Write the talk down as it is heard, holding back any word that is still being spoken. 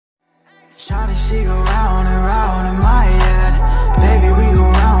Shawty, she go round and round in my head. Baby, we go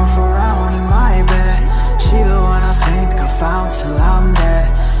round for round in my bed. She the one I think I found till I'm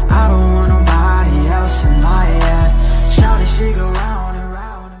dead. I don't want nobody else in my head. Shawty, she go round and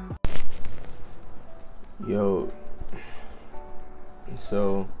round in my... Yo,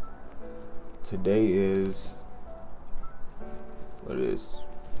 so today is, what is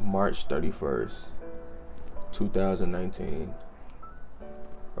March 31st, 2019,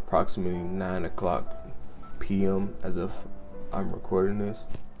 approximately 9 o'clock p.m. as if I'm recording this,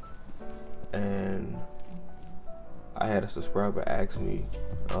 and I had a subscriber ask me,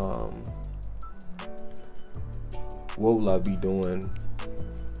 what will I be doing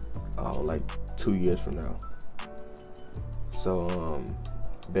like 2 years from now. So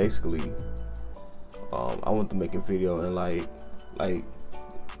basically I want to make a video and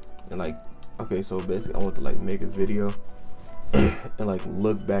okay, so basically I want to make a video and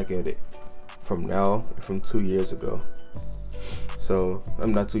look back at it from now, from 2 years ago. So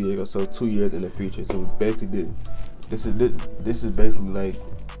I'm not 2 years ago, so 2 years in the future. So basically this is basically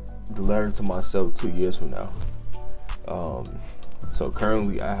the letter to myself 2 years from now. So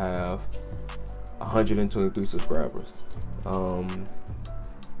currently I have 123 subscribers,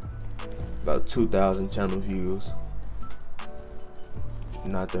 about 2,000 channel views,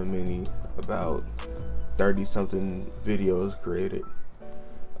 not that many, about 30 something videos created,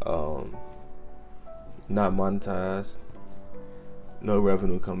 not monetized, no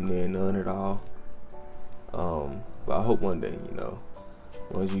revenue coming in, none at all. But I hope one day,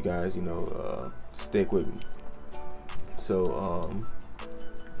 once you guys, stick with me. So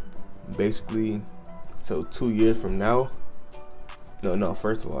basically, so 2 years from now,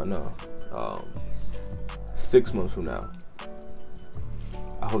 first of all, 6 months from now,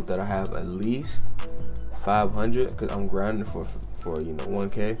 I hope that I have at least 500, because I'm grinding for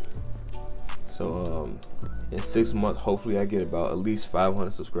 1K. So in 6 months, hopefully I get about at least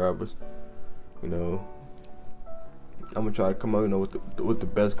 500 subscribers. I'm gonna try to come out with the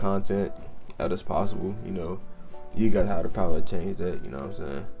best content that is possible. You guys have the power to change that, you know what I'm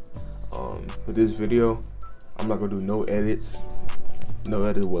saying? With this video, I'm not gonna do no edits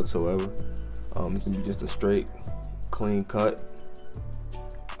whatsoever. It's gonna be just a straight, clean cut.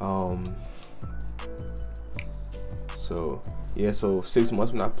 So yeah, so 6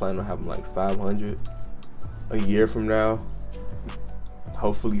 months from now, I plan on having 500. A year from now,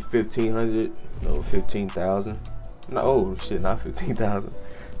 hopefully 1,500, 15,000. No, oh shit, not 15,000.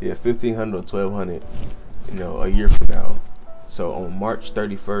 Yeah, 1,500 or 1,200. A year from now. So on March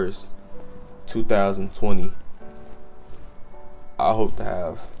 31st, 2020, I hope to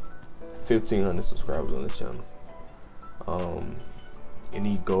have 1,500 subscribers on this channel.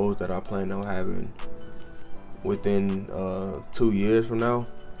 Any goals that I plan on having within 2 years from now,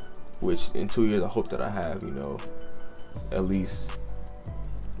 which in 2 years I hope that I have, at least,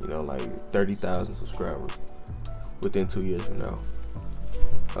 30,000 subscribers within 2 years from now.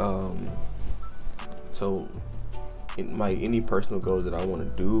 So any personal goals that I want to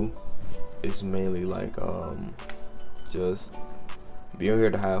do is mainly just being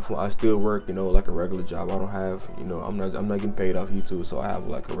here to have fun. I still work, like a regular job. I don't have, I'm not getting paid off YouTube, so I have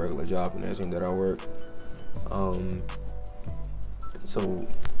a regular job and everything that I work. So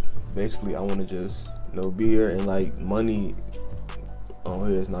basically I want to just be here, and money on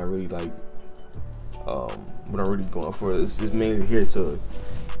here is not really what I'm really going for. It's just mainly here to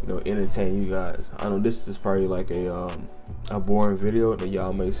entertain you guys. I know this is probably a boring video that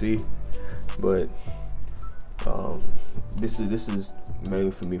y'all may see, but this is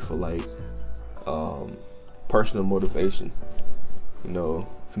mainly for me for personal motivation.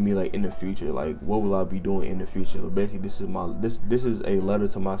 For me, in the future, what will I be doing in the future? So basically, this is a letter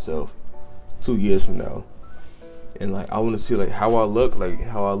to myself 2 years from now, and I want to see how I look,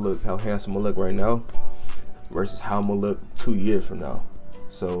 how handsome I look right now versus how I'm gonna look 2 years from now.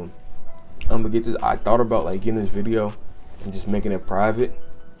 So I'm gonna get this. I thought about getting this video and just making it private,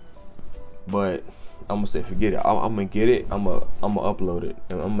 but I'm gonna say forget it. I'm gonna get it. I'm gonna upload it,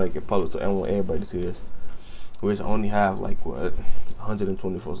 and I'm gonna make it public so I want everybody to see this. Which I only have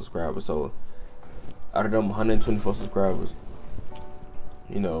 124 subscribers. So out of them 124 subscribers,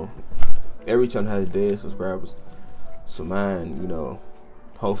 every channel has dead subscribers. So mine,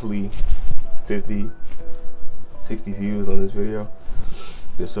 hopefully 50, 60 views on this video,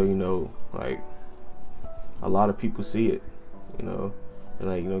 just so a lot of people see it, and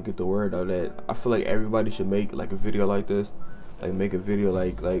get the word out that I feel like everybody should make a video like this, make a video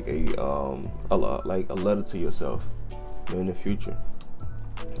a letter to yourself in the future.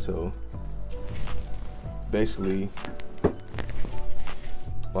 So basically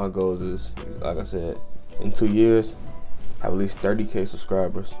my goals is, like I said, in 2 years, have at least 30K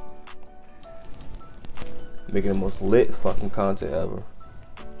subscribers, making the most lit fucking content ever.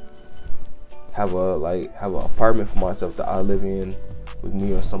 Have an apartment for myself that I live in with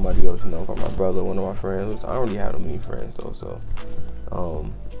me or somebody else, you know, for my brother, one of my friends. I don't really have that many friends though, so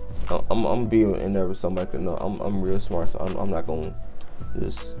I'm being in there with somebody. Cause no, I'm real smart, so I'm not gonna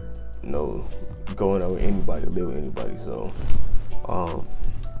just, you know, go in there with anybody, live with anybody. So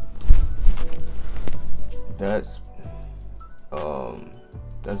that's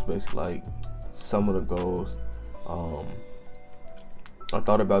basically like some of the goals. I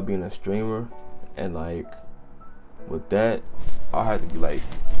thought about being a streamer, and like with that, I had to be like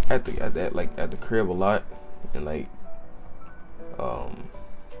at the crib a lot, and like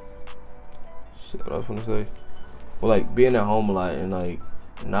shit, what I was gonna say? Well, like being at home a lot and like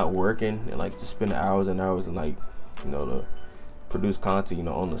not working and like just spending hours and hours and like, you know, to produce content, you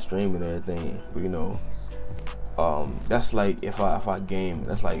know, on the stream and everything. But you know, that's like if I game,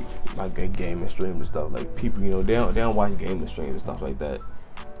 that's like my good game and stream and stuff. Like people, you know, they don't watch game and stream and stuff like that.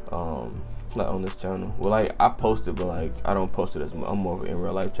 Like on this channel. Well, like I post it, but like I don't post it as much. I'm more of an in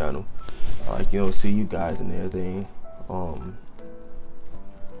real life channel. Like, you know, see you guys and everything.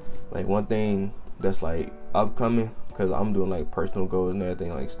 Like one thing that's like upcoming, because I'm doing like personal goals and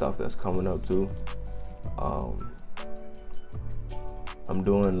everything, like stuff that's coming up too. I'm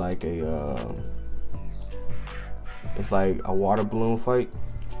doing like it's like a water balloon fight.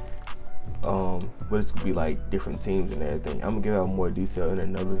 But it's gonna be like different teams and everything. I'm gonna give out more detail in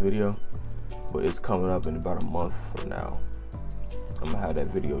another video, but it's coming up in about a month from now. I'm gonna have that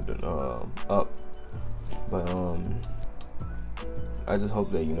video done, up. But I just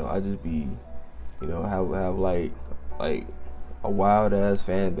hope that, you know, I just be, you know, have like a wild ass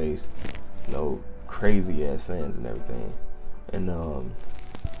fan base, you know, crazy ass fans and everything, and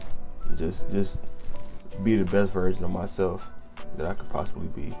just be the best version of myself that I could possibly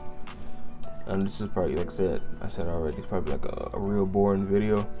be. And this is probably, like I said already, it's probably like a real boring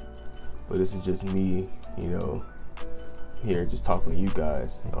video, but this is just me, you know, here just talking to you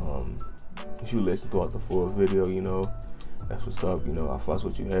guys. If you listen throughout the full video, you know, that's what's up. You know, I fuss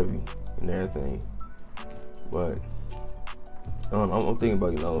with you heavy and everything. But I'm thinking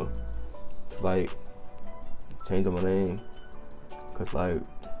about, you know, like changing my name, cause like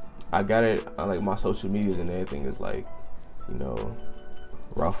I got it on like my social medias and everything is like, you know,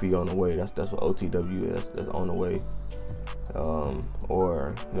 Ralphie on the way. That's what OTW is. That's on the way.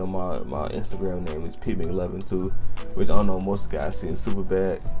 Or, you know, my Instagram name is PMc11 too, which I don't know, most guys seen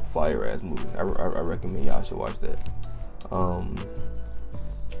Superbad, fire ass movie. I recommend y'all should watch that.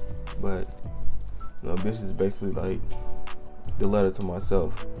 But you know, this is basically like the letter to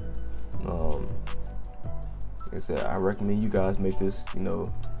myself. Like I said, I recommend you guys make this, you know,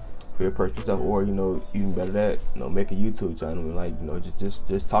 for your personal stuff, or, you know, even better that, you know, make a YouTube channel and, like, you know,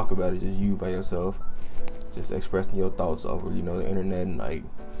 just talk about it, just you by yourself, just expressing your thoughts over, you know, the internet. And like,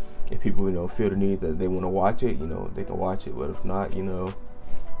 if people, you know, feel the need that they want to watch it, you know, they can watch it. But if not, you know,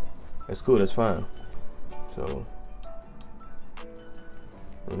 that's cool, that's fine. So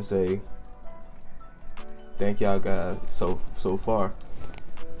I'm gonna say thank y'all guys so far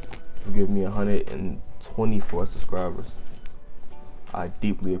for giving me 124 subscribers. I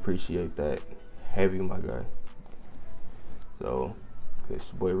deeply appreciate that. Heavy, my guy. So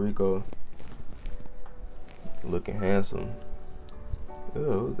it's your boy Rico, looking handsome.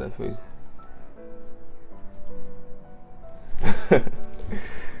 Oh, what was that face?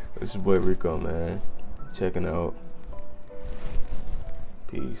 It's your boy Rico, man. Checking out.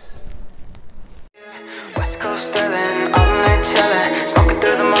 Peace. West Coast Sterling, all night chillin', smoking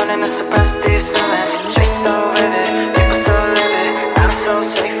through the morning to suppress these feelings. Chase so vivid.